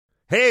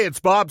Hey, it's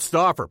Bob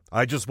Stauffer.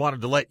 I just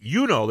wanted to let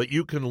you know that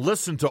you can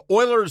listen to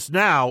Oilers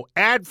Now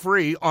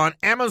ad-free on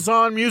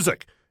Amazon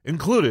Music,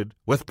 included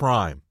with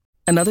Prime.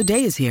 Another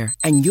day is here,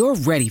 and you're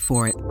ready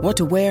for it. What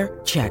to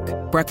wear? Check.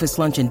 Breakfast,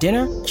 lunch, and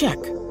dinner? Check.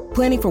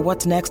 Planning for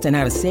what's next and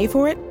how to save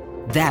for it?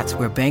 That's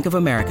where Bank of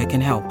America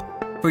can help.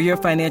 For your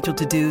financial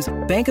to-dos,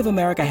 Bank of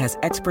America has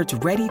experts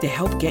ready to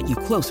help get you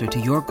closer to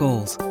your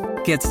goals.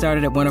 Get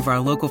started at one of our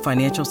local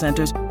financial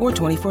centers or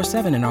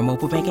 24/7 in our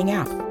mobile banking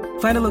app.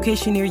 Find a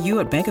location near you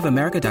at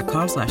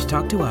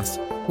bankofamerica.com/talktous.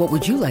 What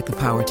would you like the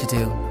power to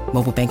do?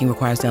 Mobile banking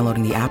requires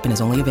downloading the app and is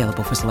only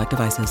available for select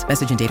devices.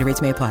 Message and data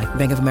rates may apply.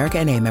 Bank of America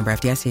N.A., member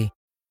FDIC.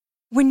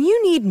 When you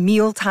need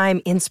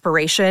mealtime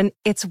inspiration,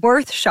 it's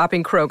worth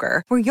shopping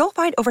Kroger, where you'll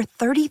find over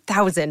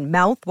 30,000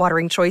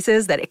 mouth-watering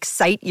choices that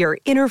excite your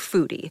inner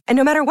foodie. And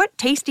no matter what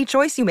tasty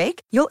choice you make,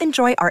 you'll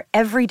enjoy our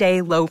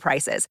everyday low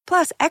prices,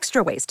 plus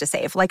extra ways to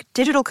save, like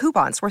digital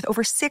coupons worth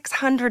over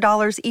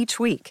 $600 each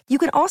week. You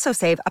can also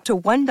save up to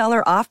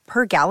 $1 off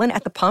per gallon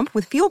at the pump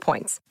with fuel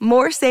points.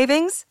 More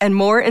savings and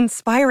more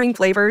inspiring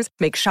flavors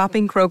make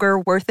shopping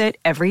Kroger worth it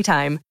every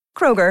time.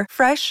 Kroger,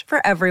 fresh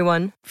for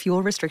everyone.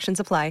 Fuel restrictions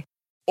apply.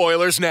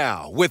 Oilers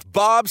Now with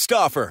Bob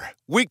Stauffer.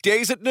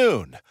 Weekdays at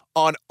noon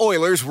on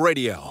Oilers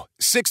Radio,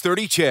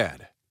 630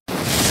 CHED.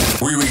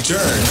 We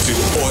return to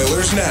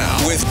Oilers Now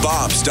with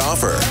Bob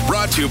Stauffer.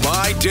 Brought to you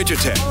by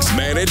Digitex.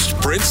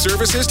 Managed print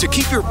services to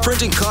keep your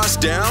printing costs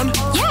down?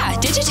 Yeah,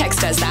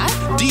 Digitex does that.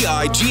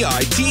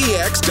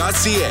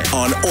 Digitex.ca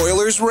on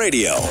Oilers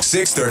Radio,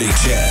 630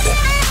 CHED.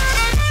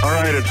 All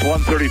right, it's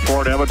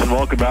 1:34 in Edmonton.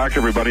 Welcome back,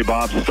 everybody.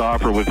 Bob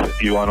Stauffer with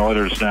you on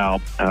Oilers Now.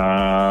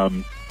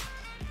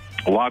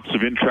 Lots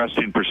of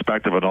interesting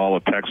perspective on all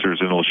the texters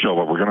in the show,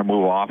 but we're going to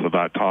move off of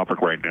that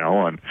topic right now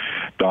on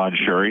Don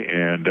Cherry,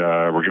 and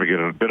we're going to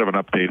get a bit of an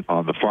update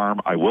on the farm.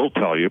 I will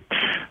tell you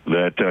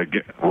that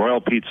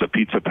Royal Pizza,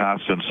 Pizza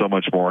Pasta, and so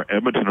much more,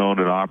 Edmonton-owned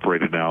and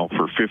operated now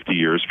for 50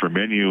 years. For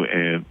menu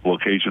and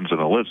locations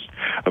and a list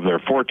of their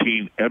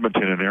 14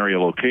 Edmonton and area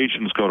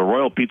locations, go to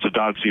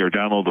royalpizza.ca or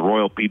download the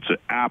Royal Pizza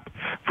app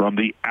from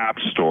the App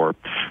Store.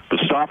 The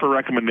Stauffer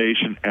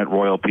recommendation at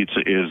Royal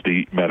Pizza is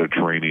the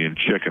Mediterranean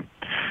chicken.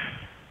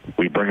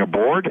 We bring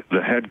aboard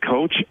the head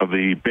coach of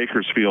the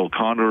Bakersfield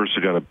Condors, who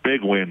got a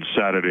big win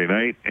Saturday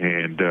night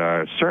and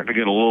starting to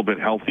get a little bit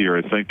healthier,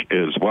 I think,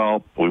 as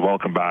well. We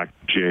welcome back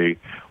Jay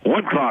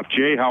Woodcroft.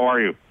 Jay, how are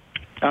you?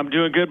 I'm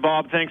doing good,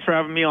 Bob. Thanks for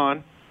having me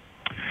on.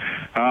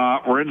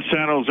 We're in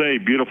San Jose,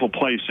 beautiful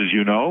place, as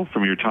you know,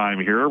 from your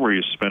time here, where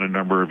you spent a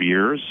number of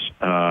years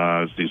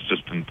as the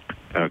assistant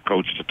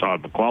coach to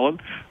Todd McClellan,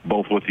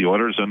 both with the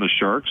Oilers and the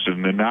Sharks,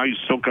 and then now you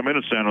still come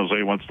into San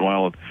Jose once in a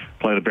while and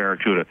play the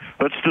Barracuda.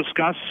 Let's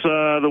discuss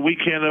the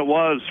weekend it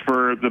was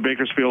for the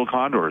Bakersfield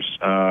Condors.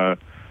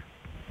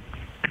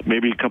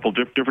 Maybe a couple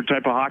different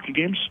type of hockey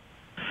games?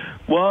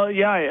 Well,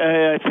 yeah,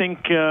 I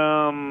think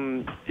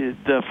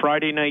the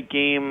Friday night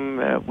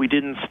game, we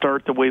didn't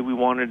start the way we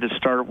wanted to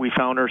start. We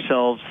found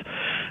ourselves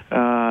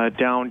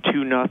down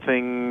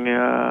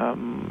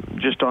 2-0,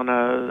 just on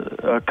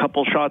a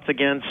couple shots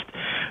against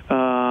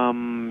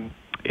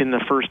in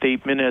the first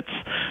 8 minutes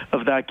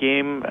of that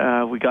game.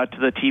 We got to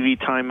the TV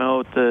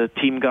timeout. The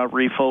team got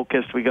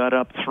refocused. We got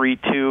up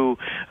 3-2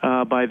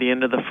 by the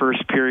end of the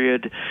first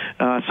period.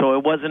 So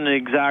it wasn't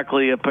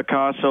exactly a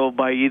Picasso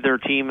by either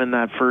team in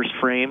that first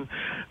frame.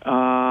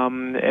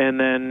 And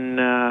then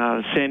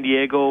San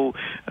Diego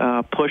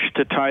pushed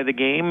to tie the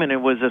game, and it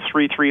was a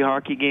 3-3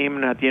 hockey game.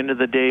 And at the end of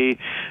the day,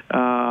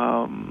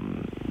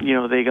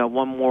 they got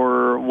one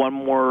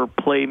more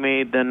play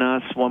made than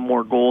us, one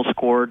more goal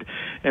scored,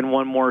 and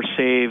one more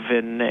save,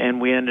 and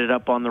we ended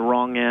up on the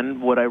wrong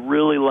end. What I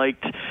really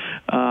liked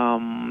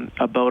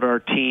about our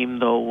team,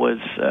 though, was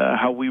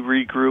how we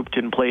regrouped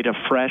and played a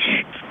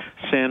fresh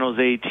San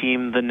Jose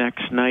team the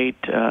next night,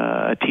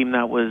 a team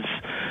that was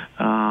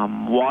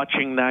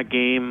watching that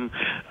game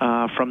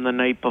from the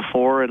night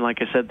before, and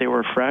like I said, they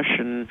were fresh,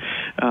 and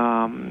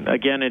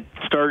again, it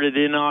started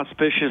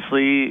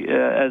inauspiciously,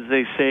 as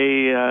they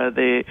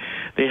say.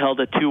 They held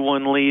a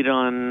 2-1 lead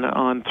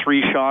on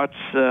 3 shots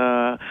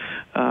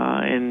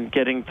and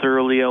getting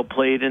thoroughly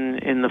outplayed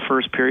in the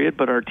first period,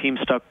 but our team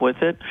stuck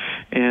with it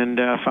and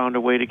found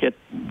a way to get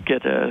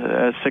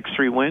a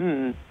 6-3 win.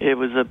 And it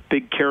was a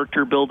big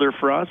character builder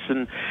for us,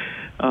 and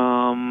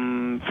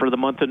for the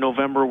month of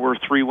November, we're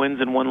 3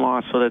 wins and 1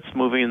 loss, so that's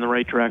moving in the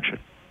right direction.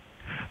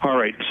 All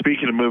right,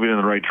 speaking of moving in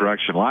the right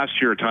direction, last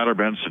year Tyler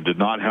Benson did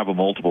not have a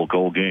multiple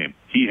goal game.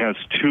 He has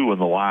 2 in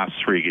the last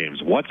 3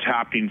 games. What's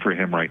happening for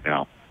him right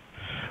now?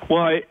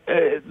 Well,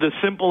 the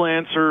simple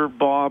answer,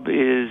 Bob,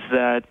 is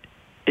that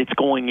it's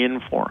going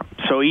in for him.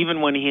 So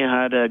even when he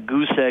had a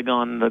goose egg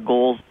on the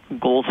goal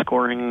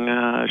scoring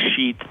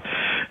sheet,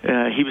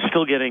 he was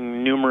still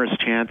getting numerous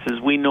chances.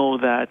 We know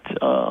that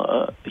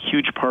a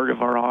huge part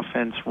of our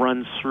offense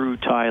runs through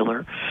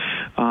Tyler.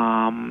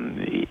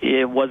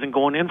 It wasn't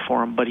going in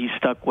for him, but he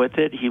stuck with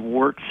it. He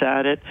works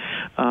at it.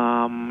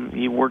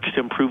 He works to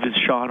improve his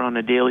shot on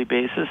a daily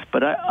basis.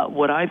 But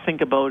what I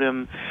think about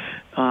him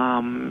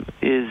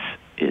is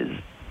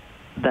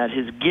that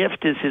his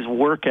gift is his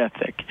work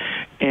ethic.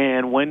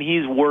 And when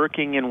he's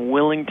working and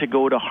willing to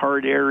go to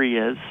hard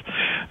areas,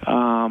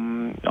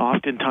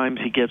 oftentimes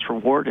he gets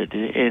rewarded.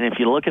 And if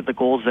you look at the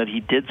goals that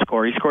he did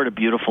score, he scored a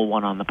beautiful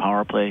one on the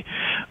power play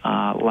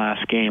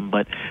last game.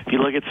 But if you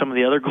look at some of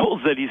the other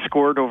goals that he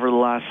scored over the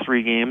last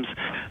 3 games,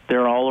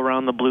 they're all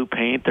around the blue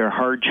paint. They're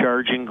hard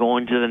charging,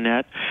 going to the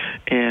net.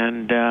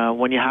 And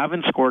when you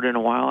haven't scored in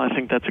a while, I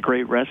think that's a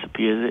great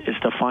recipe, is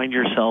to find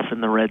yourself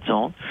in the red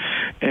zone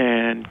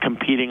and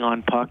competing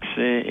on pucks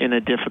in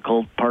a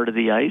difficult part of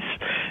the ice.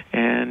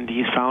 And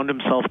he's found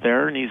himself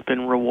there, and he's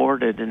been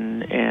rewarded.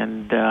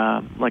 And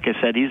like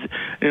I said, he's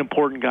an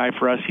important guy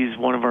for us. He's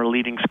one of our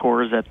leading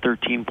scorers at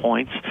 13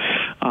 points.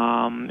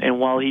 And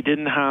while he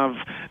didn't have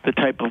the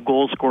type of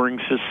goal-scoring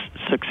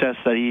success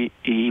that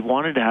he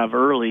wanted to have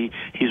early,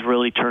 he's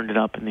really turned it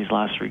up in these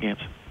last 3 games.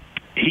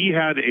 He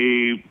had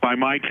by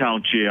my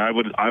count, Jay, I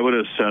would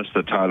assess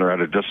that Tyler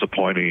had a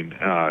disappointing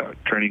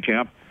training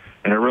camp.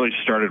 And it really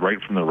started right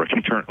from the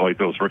rookie turn, like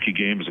those rookie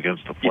games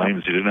against the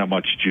Flames. Yep. He didn't have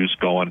much juice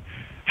going.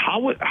 How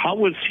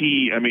was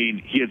he? I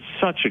mean, he had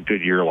such a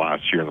good year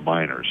last year in the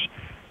minors.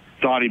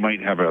 Thought he might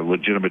have a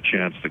legitimate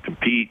chance to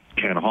compete.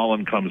 Ken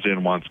Holland comes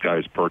in, wants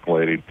guys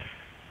percolating.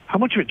 How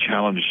much of a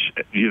challenge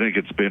do you think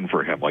it's been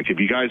for him? Like, have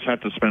you guys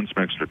had to spend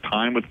some extra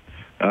time with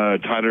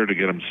Tyler to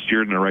get him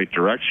steered in the right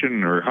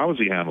direction, or how has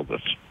he handled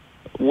this?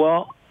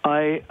 Well,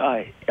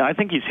 I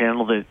think he's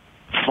handled it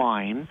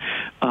fine.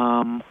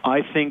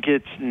 I think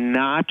it's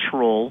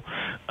natural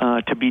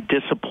to be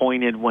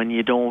disappointed when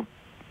you don't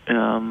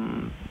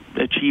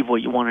achieve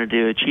what you wanted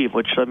to achieve,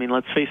 which, I mean,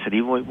 let's face it,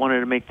 he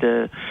wanted to make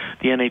the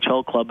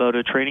NHL club out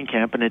of training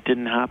camp, and it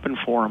didn't happen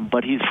for him.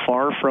 But he's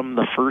far from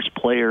the first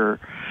player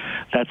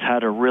that's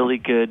had a really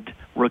good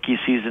rookie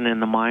season in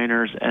the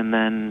minors and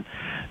then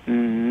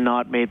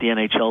not made the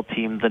NHL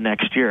team the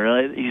next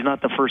year. He's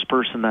not the first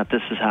person that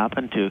this has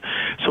happened to.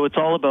 So it's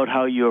all about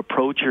how you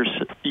approach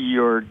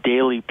your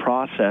daily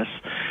process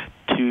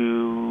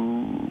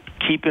to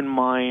keep in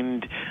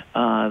mind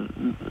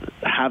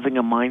having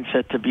a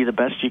mindset to be the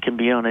best you can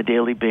be on a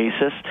daily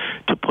basis,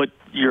 to put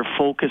your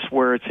focus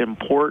where it's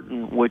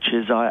important, which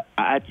is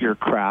at your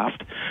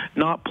craft,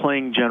 not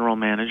playing general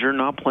manager,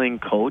 not playing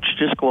coach.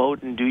 Just go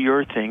out and do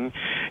your thing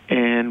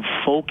and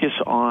focus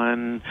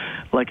on,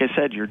 like I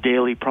said, your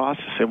daily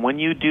process. And when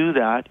you do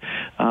that,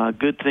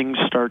 good things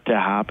start to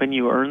happen.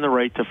 You earn the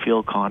right to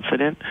feel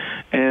confident.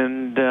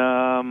 And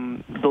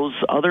those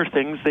other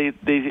things,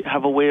 they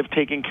have a way of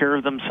taking care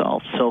of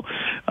themselves. So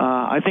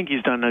I think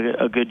he's done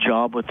a good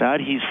job with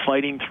that. He's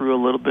fighting through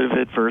a little bit of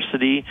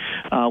adversity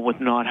with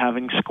not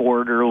having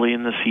scored early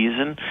in the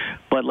season.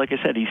 But like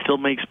I said, he still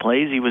makes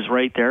plays. He was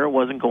right there. It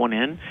wasn't going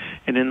in.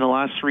 And in the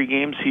last 3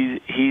 games,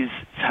 he's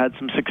had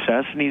some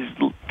success, and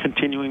he's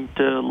continuing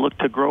to look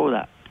to grow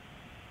that.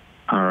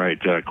 All right,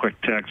 quick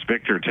text.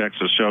 Victor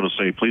texts the show to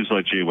say, please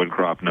let Jay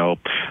Woodcroft know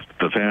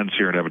the fans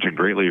here in Edmonton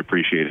greatly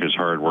appreciate his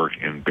hard work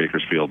in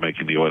Bakersfield,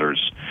 making the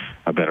Oilers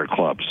a better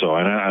club. So,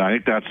 and I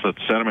think that's the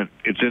sentiment.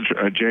 It's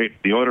Jay,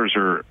 the Oilers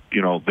are,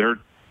 they're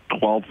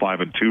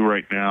 12-5-2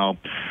 right now.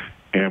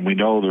 And we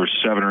know there's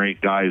 7 or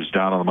 8 guys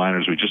down on the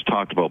minors. We just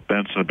talked about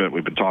Benson a bit.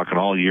 We've been talking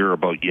all year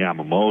about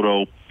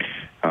Yamamoto.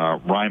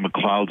 Ryan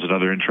McLeod's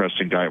another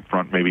interesting guy up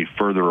front, maybe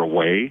further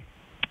away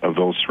of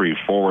those 3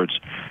 forwards.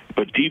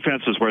 But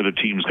defense is where the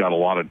team's got a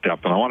lot of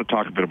depth. And I want to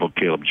talk a bit about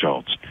Caleb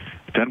Jones.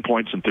 10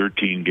 points in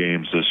 13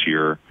 games this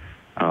year.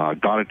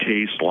 Got a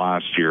taste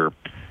last year.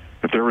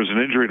 If there was an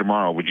injury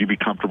tomorrow, would you be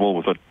comfortable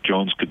with what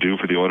Jones could do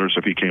for the Oilers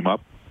if he came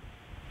up?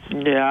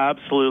 Yeah,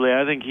 absolutely.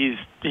 I think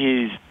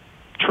he's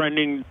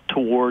trending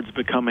towards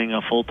becoming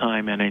a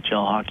full-time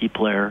NHL hockey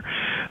player.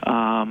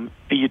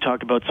 You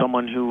talk about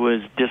someone who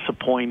was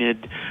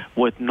disappointed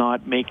with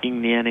not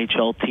making the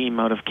NHL team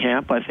out of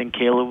camp. I think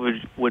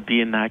Caleb would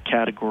be in that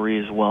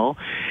category as well.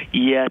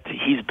 Yet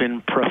he's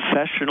been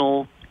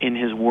professional in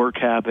his work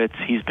habits.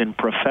 He's been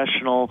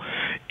professional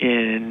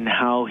in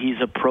how he's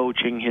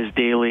approaching his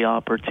daily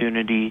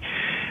opportunity.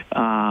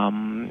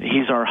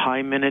 He's our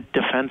high-minute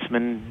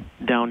defenseman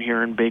down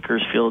here in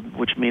Bakersfield,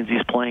 which means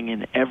he's playing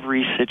in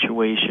every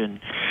situation.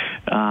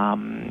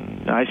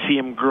 I see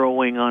him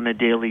growing on a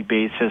daily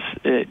basis.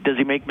 Does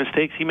he make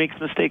mistakes? He makes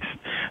mistakes.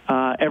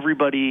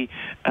 Everybody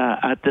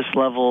at this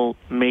level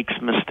makes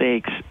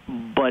mistakes,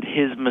 but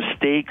his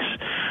mistakes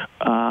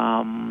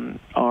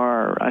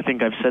are, I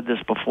think I've said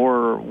this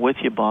before with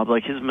you, Bob,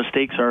 like his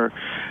mistakes are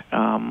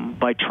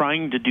by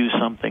trying to do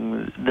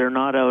something. They're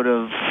not out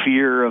of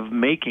fear of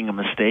making a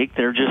mistake.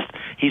 They're just,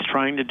 he's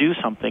trying to do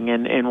something.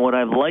 And what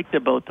I've liked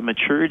about the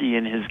maturity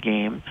in his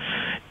game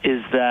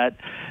is that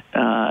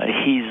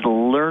he's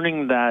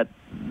learning that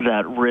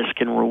risk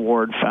and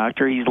reward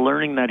factor. He's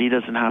learning that he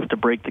doesn't have to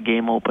break the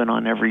game open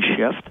on every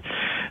shift.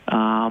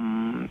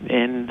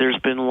 And there's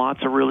been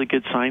lots of really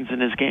good signs in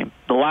his game.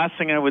 The last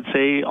thing I would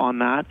say on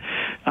that,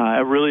 I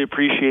really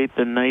appreciate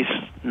the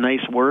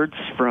nice words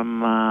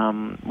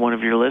from one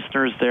of your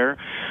listeners there.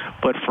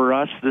 But for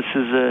us,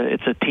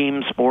 it's a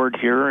team sport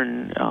here,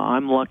 and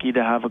I'm lucky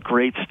to have a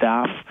great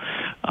staff.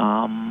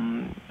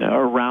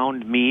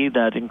 around me.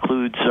 That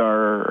includes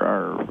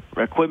our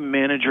equipment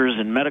managers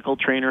and medical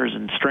trainers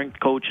and strength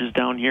coaches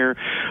down here,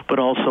 but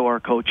also our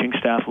coaching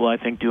staff, who I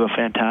think do a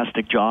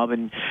fantastic job.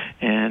 And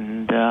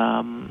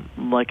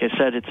like I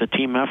said, it's a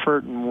team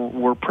effort, and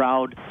we're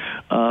proud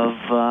of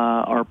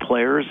our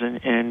players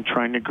and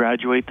trying to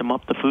graduate them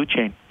up the food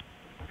chain.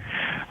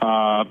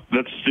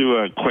 Let's do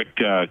a quick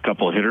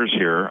couple of hitters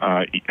here.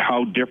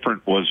 How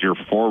different was your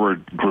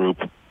forward group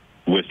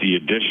with the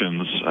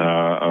additions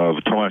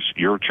of Tomas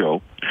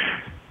Jurco,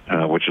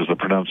 which is the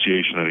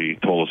pronunciation that he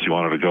told us he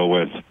wanted to go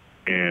with,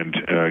 and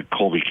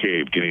Colby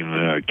Cave,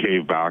 getting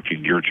Cave back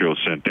and Jurco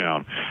sent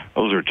down?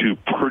 Those are two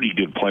pretty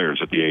good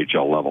players at the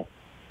AHL level.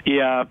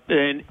 Yeah,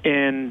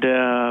 and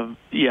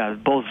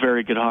both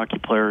very good hockey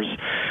players.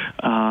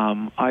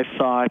 I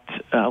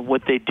thought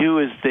what they do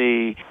is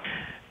they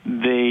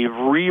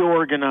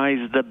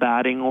reorganize the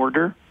batting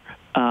order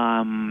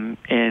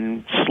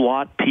and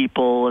slot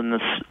people in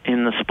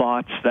the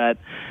spots that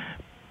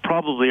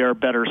probably are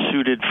better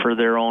suited for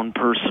their own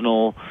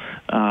personal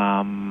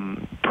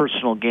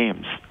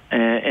games.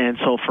 And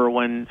so for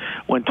when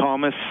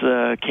Thomas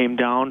came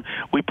down,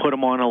 we put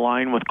him on a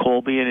line with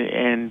Colby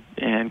and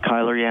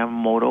Kyler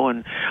Yamamoto,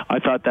 and I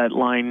thought that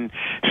line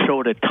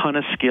showed a ton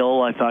of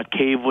skill. I thought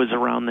Cave was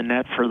around the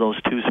net for those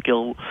two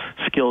skill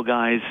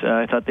guys.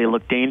 I thought they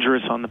looked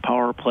dangerous on the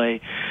power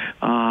play.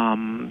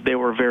 They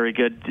were very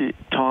good.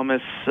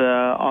 Thomas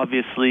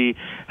obviously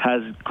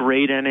has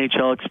great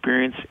NHL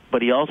experience,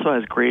 but he also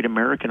has great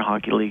American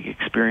Hockey League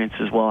experience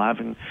as well,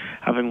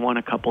 having won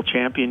a couple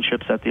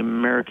championships at the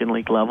American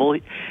League level.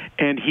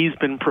 And he's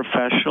been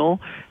professional,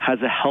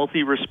 has a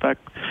healthy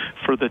respect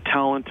for the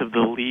talent of the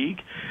league.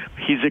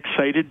 He's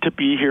excited to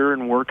be here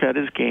and work at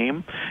his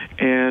game,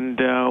 and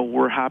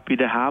we're happy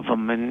to have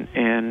him.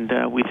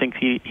 And we think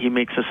he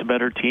makes us a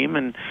better team.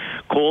 And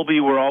Colby,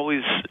 we're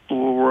always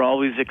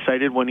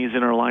excited when he's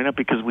in our lineup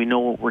because we know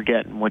what we're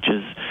getting, which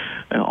is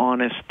an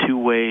honest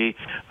two-way,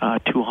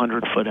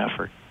 200-foot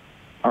effort.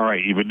 All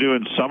right, you've been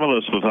doing some of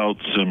this without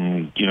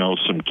some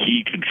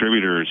key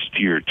contributors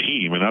to your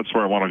team, and that's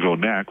where I want to go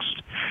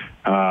next.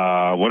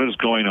 What is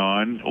going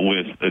on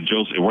with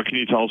Joseph? What can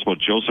you tell us about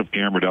Joseph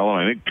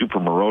Gambardella? I think Cooper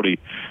Marody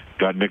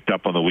got nicked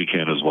up on the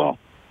weekend as well.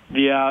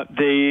 Yeah,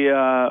 they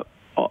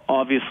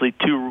obviously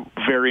two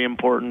very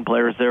important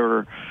players.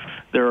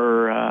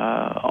 They're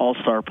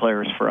all-star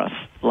players for us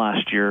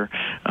last year.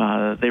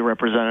 They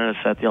represented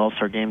us at the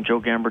All-Star game. Joe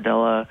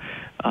Gambardella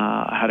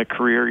had a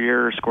career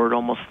year, scored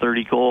almost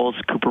 30 goals.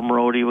 Cooper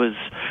Marody was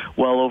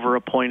well over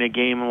a point a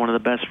game and one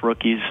of the best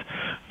rookies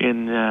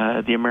in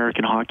the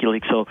American Hockey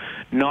League. So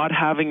not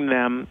having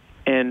them,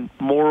 and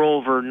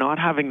moreover, not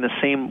having the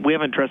same, we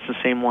haven't dressed the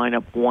same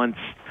lineup once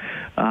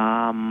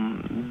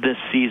this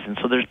season.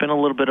 So there's been a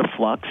little bit of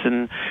flux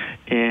and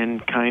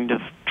kind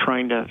of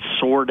trying to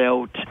sort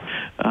out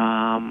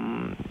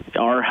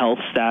our health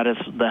status,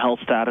 the health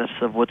status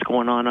of what's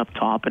going on up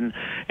top and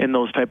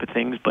those type of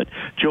things. But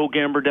Joe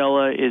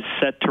Gambardella is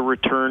set to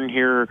return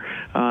here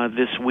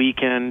this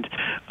weekend.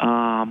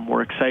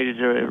 We're excited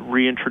to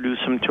reintroduce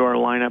him to our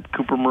lineup.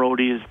 Cooper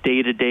Marody is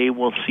day-to-day.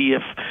 We'll see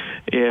if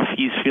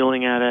he's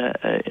feeling at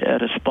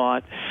a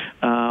spot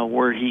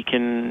where he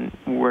can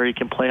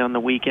play on the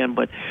weekend.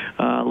 But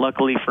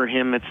luckily for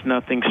him, it's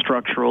nothing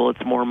structural.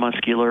 It's more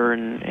muscular,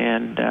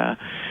 and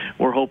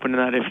we're hoping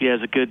that if he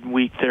has a good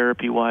week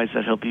therapy-wise,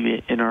 that he'll be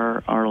in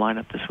our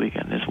lineup this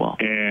weekend as well.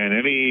 And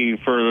any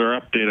further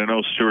update? I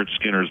know Stuart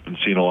Skinner's been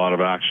seeing a lot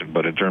of action,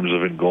 but in terms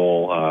of in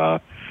goal,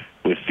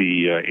 with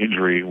the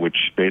injury, which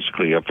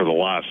basically for the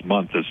last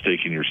month has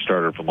taken your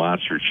starter from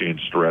last year, Shane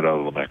Starrett out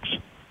of the mix.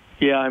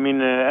 Yeah, I mean,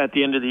 at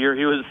the end of the year,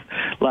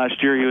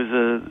 last year he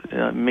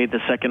was made the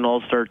second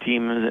All-Star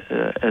team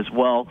as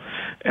well.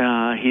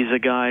 He's a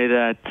guy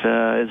that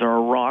is our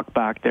rock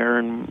back there,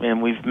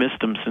 and we've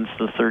missed him since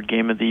the third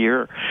game of the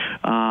year.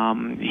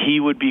 He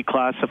would be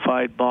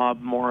classified,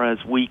 Bob, more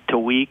as week to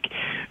week.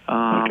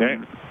 Okay.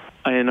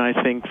 And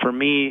I think for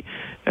me,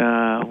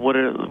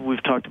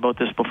 we've talked about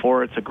this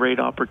before, it's a great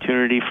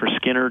opportunity for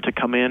Skinner to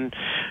come in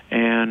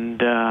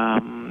and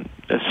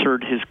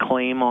assert his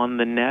claim on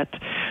the net.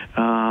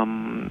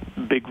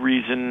 Big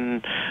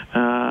reason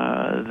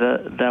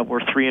that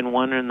we're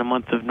 3-1 in the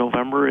month of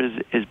November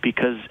is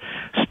because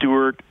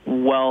Stuart,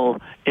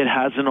 well, it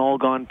hasn't all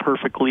gone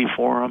perfectly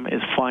for him,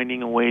 is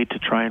finding a way to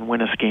try and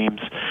win us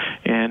games.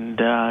 And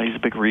he's a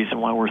big reason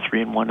why we're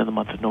 3-1 in the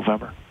month of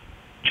November.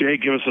 Jay,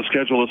 give us a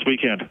schedule this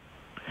weekend.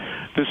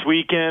 This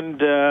weekend,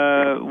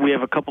 we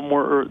have a couple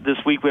more. This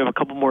week, we have a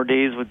couple more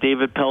days with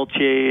David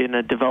Peltier in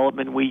a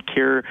development week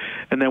here,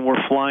 and then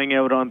we're flying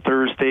out on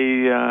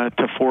Thursday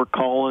to Fort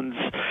Collins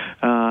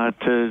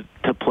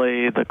to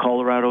play the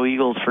Colorado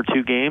Eagles for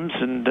 2 games,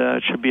 and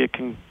it should be a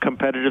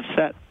competitive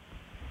set.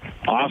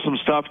 Awesome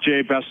stuff,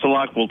 Jay. Best of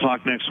luck. We'll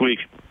talk next week.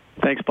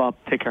 Thanks, Bob.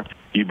 Take care.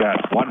 You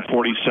bet.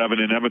 147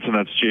 in Edmonton.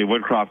 That's Jay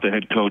Woodcroft, the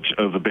head coach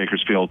of the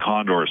Bakersfield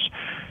Condors.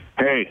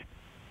 Hey,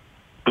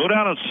 go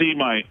down and see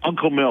my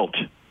Uncle Milt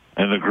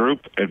and the group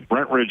at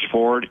Brent Ridge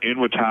Ford in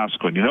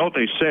Wetaskiwin. You know what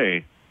they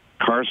say?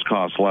 Cars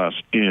cost less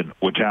in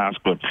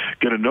Wetaskiwin.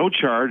 Get a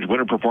no-charge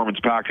winter performance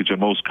package on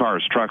most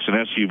cars, trucks, and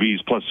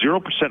SUVs, plus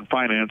 0%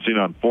 financing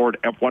on Ford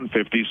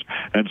F-150s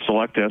and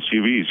select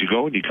SUVs. You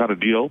go and you cut a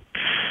deal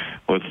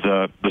with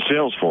the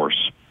sales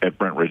force at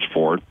Brent Ridge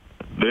Ford.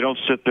 They don't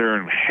sit there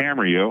and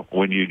hammer you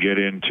when you get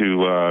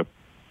into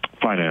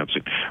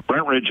financing.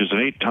 Brent Ridge is an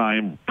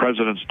 8-time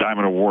President's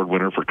Diamond Award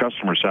winner for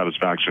customer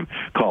satisfaction.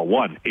 Call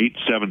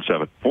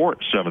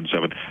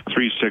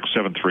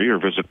 1-877-477-3673 or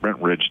visit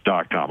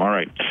BrentRidge.com. All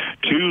right,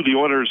 to the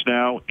Oilers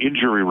Now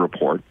injury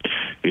report.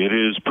 It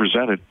is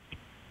presented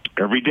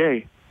every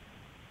day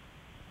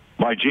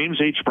by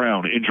James H.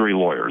 Brown Injury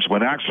Lawyers.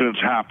 When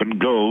accidents happen,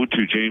 go to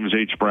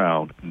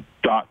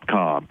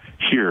jameshbrown.com.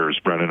 Here's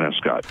Brendan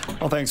Escott.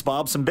 Well, thanks,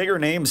 Bob. Some bigger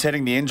names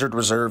hitting the injured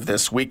reserve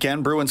this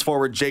weekend. Bruins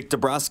forward Jake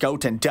DeBrusk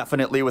out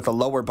indefinitely with a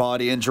lower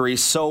body injury.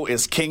 So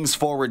is Kings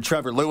forward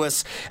Trevor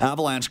Lewis.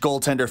 Avalanche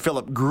goaltender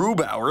Philip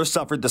Grubauer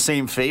suffered the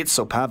same fate,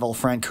 so Pavel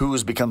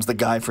Francouz becomes the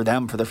guy for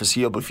them for the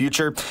foreseeable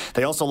future.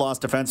 They also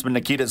lost defenseman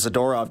Nikita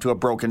Zadorov to a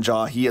broken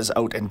jaw. He is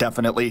out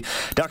indefinitely.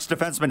 Ducks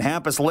defenseman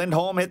Hampus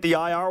Lindholm hit the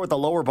IR with a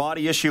lower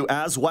body issue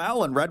as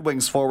well, and Red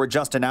Wings forward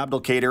Justin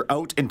Abdelkader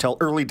out until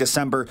early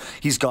December.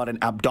 He's got an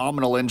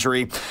abdominal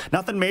injury.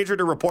 Nothing major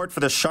to report for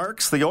the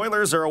Sharks. The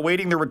Oilers are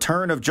awaiting the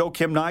return of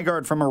Joakim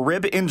Nygard from a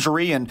rib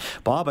injury, and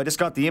Bob, I just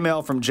got the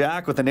email from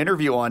Jack with an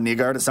interview on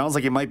Nygard. It sounds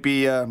like he might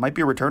be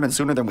returning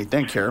sooner than we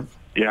think here.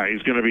 Yeah,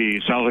 he's going to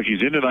be, sounds like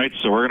he's in tonight,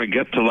 so we're going to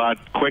get to that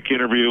quick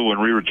interview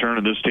when we return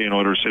in this day in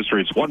Oilers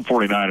history. It's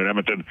 1:49 at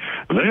Edmonton.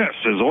 This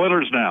is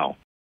Oilers Now.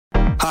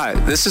 Hi,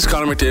 this is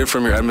Connor McDavid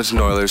from your Edmonton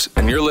Oilers,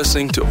 and you're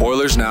listening to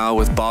Oilers Now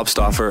with Bob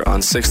Stauffer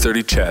on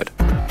 630 CHED.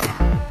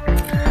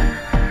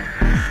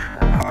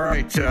 All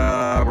right,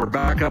 we're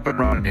back up and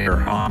running here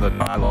on the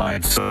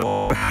byline.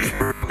 So,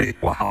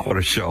 wow, what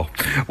a show.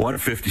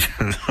 150.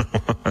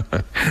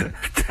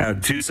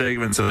 Had 2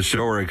 segments of the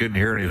show where I couldn't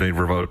hear anything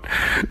for about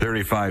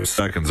 35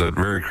 seconds at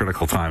very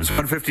critical times.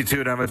 152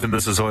 at Edmonton.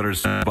 This is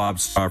Oilers. Bob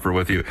Stauffer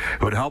with you.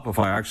 It would help if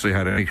I actually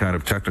had any kind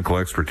of technical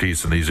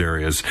expertise in these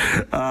areas.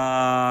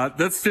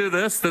 Let's do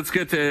this. Let's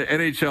get to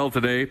NHL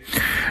today.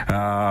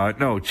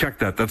 No, check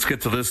that. Let's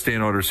get to this day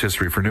in Oilers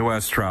history for New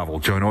West Travel.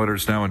 Join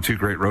Oilers Now on 2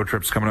 great road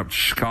trips coming up to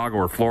Chicago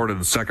or Florida in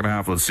the second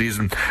half of the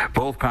season.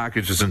 Both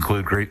packages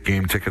include great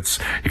game tickets.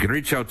 You can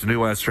reach out to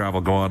New West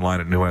Travel. Go online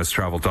at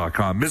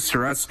newwesttravel.com.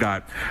 Mr.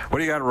 Escott, what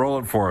do you got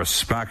rolling for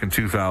us back in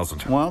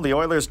 2000? Well, the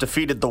Oilers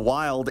defeated the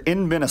Wild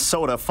in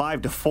Minnesota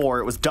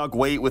 5-4. It was Doug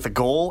Weight with a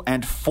goal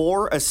and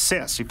 4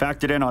 assists. He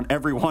factored in on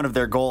every one of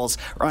their goals.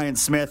 Ryan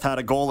Smith had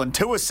a goal and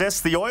 2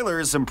 assists. The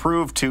Oilers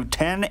improved to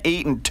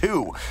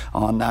 10-8-2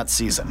 on that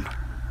season.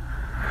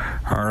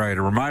 All right,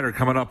 a reminder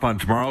coming up on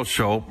tomorrow's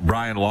show,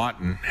 Brian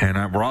Lawton,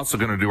 and we're also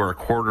going to do our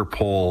quarter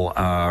poll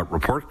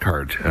report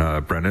card,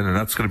 Brendan, and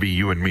that's going to be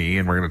you and me,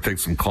 and we're going to take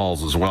some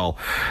calls as well.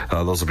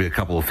 Those will be a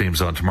couple of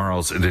themes on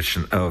tomorrow's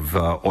edition of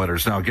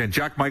Oilers Now. Again,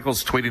 Jack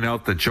Michaels tweeting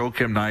out that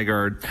Joakim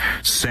Nygard,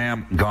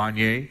 Sam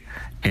Gagner,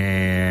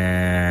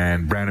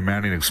 and Brandon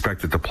Manning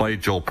expected to play.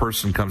 Joel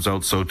Persson comes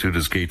out, so too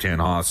does Gaetan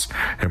Haas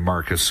and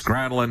Marcus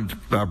Granlund.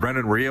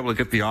 Brendan, were you able to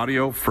get the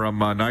audio from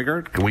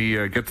Nygard? Can we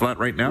get to that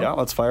right now? Yeah,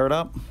 let's fire it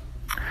up.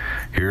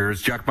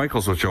 Here's Jack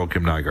Michaels with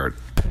Joakim Nygard.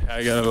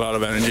 I got a lot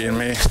of energy in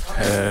me,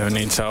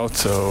 needs out,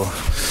 so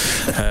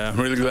I'm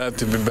really glad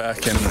to be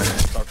back and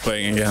start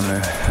playing again.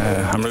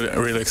 I'm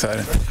really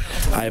excited.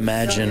 I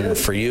imagine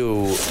for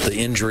you, the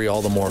injury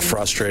all the more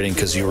frustrating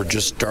because you were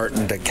just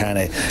starting to kind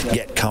of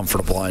get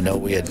comfortable. I know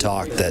we had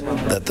talked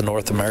that the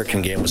North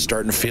American game was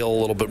starting to feel a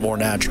little bit more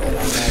natural.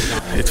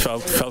 It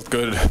felt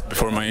good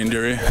before my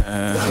injury,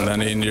 and then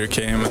the injury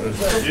came and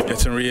get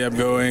some rehab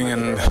going,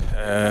 and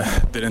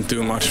didn't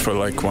do much for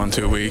like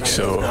 1-2 weeks.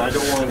 So,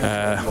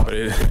 but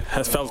it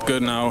has felt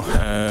good now.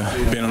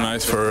 Been on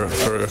ice for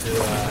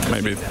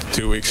maybe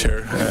 2 weeks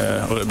here,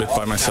 a little bit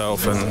by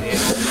myself,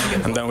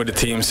 and then with the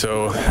team.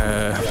 So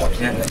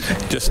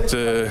just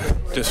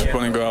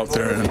want to go out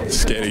there and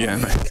skate again.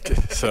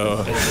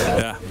 So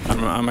yeah,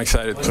 I'm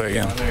excited to play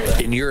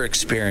again. In your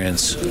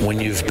experience, when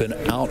you've been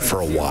out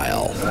for a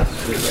while,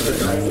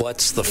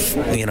 what's the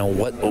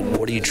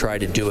what do you try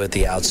to do at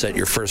the outset,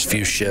 your first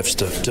few shifts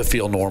to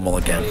feel normal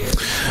again?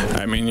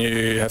 I mean,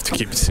 you have to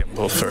keep it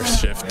simple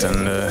first shift,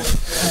 and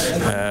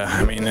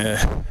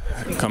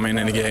come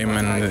in the game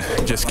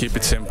and just keep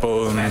it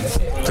simple and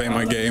play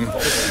my game.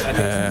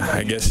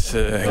 I guess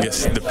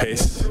the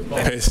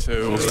pace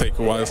will take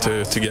a while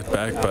to get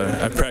back,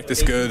 but I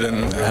practiced good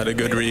and had a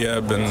good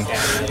rehab and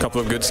a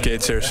couple of good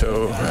skates here,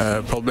 so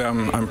probably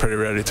I'm pretty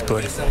ready to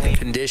play.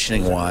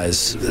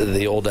 Conditioning-wise,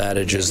 the old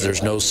adage is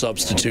there's no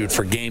substitute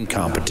for game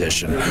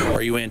competition.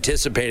 Are you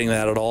anticipating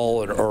that at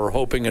all, or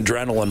hoping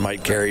adrenaline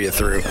might carry you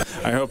through?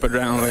 I hope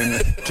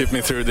adrenaline keep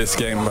me through this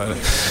game, but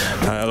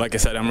like I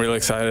said, I'm really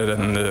excited,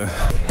 and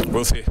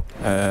we'll see.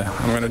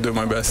 I'm going to do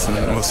my best,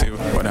 and we'll see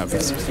what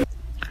happens.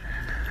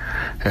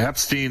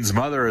 Epstein's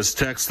mother has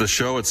texted the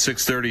show at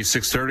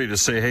 6:30 to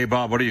say, hey,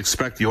 Bob, what do you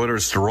expect the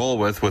Oilers to roll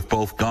with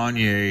both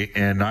Gagner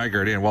and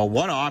Nygaard in? Well,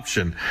 one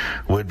option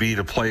would be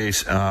to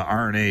place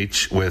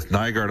RNH with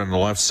Nygaard on the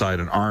left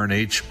side and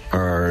RNH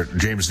or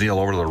James Neal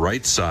over to the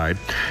right side,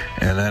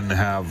 and then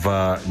have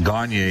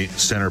Gagner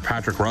center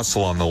Patrick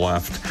Russell on the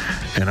left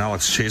and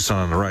Alex Chiasson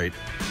on the right.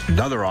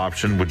 Another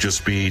option would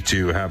just be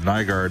to have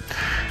Nygaard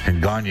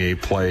and Gagner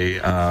play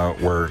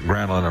where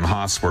Granlund and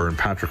Haas were and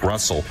Patrick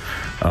Russell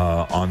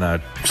on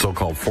that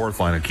so-called fourth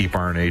line and keep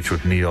RNH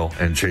with Neal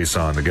and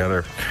Chiasson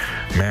together.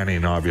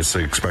 Manning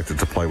obviously expected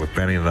to play with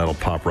Benny, and that'll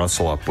pop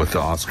Russell up with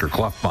Oscar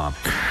Klefbom.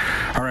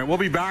 All right, we'll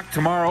be back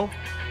tomorrow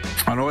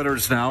on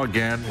Oilers Now.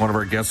 Again, one of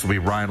our guests will be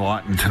Ryan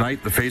Lawton.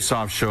 Tonight, the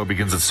Face-Off show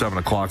begins at 7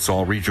 o'clock, so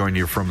I'll rejoin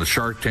you from the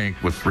Shark Tank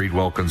with Reed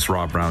Wilkins,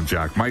 Rob Brown,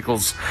 Jack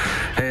Michaels.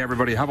 Hey,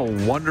 everybody, have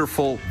a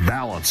wonderful,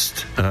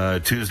 balanced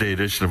Tuesday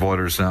edition of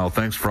Oilers Now.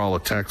 Thanks for all the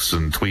texts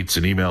and tweets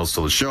and emails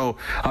to the show.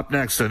 Up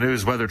next, a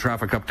news, weather,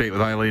 traffic update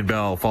with Eileen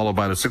Bell, followed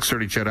by the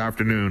 6:30 CHED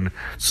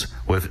Afternoons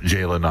with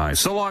Jaylen Nye.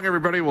 So long,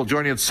 everybody. We'll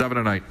join you at 7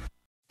 tonight.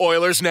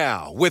 Oilers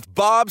Now with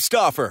Bob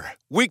Stauffer.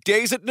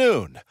 Weekdays at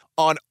noon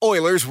on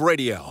Oilers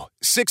Radio,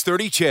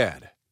 630 CHED.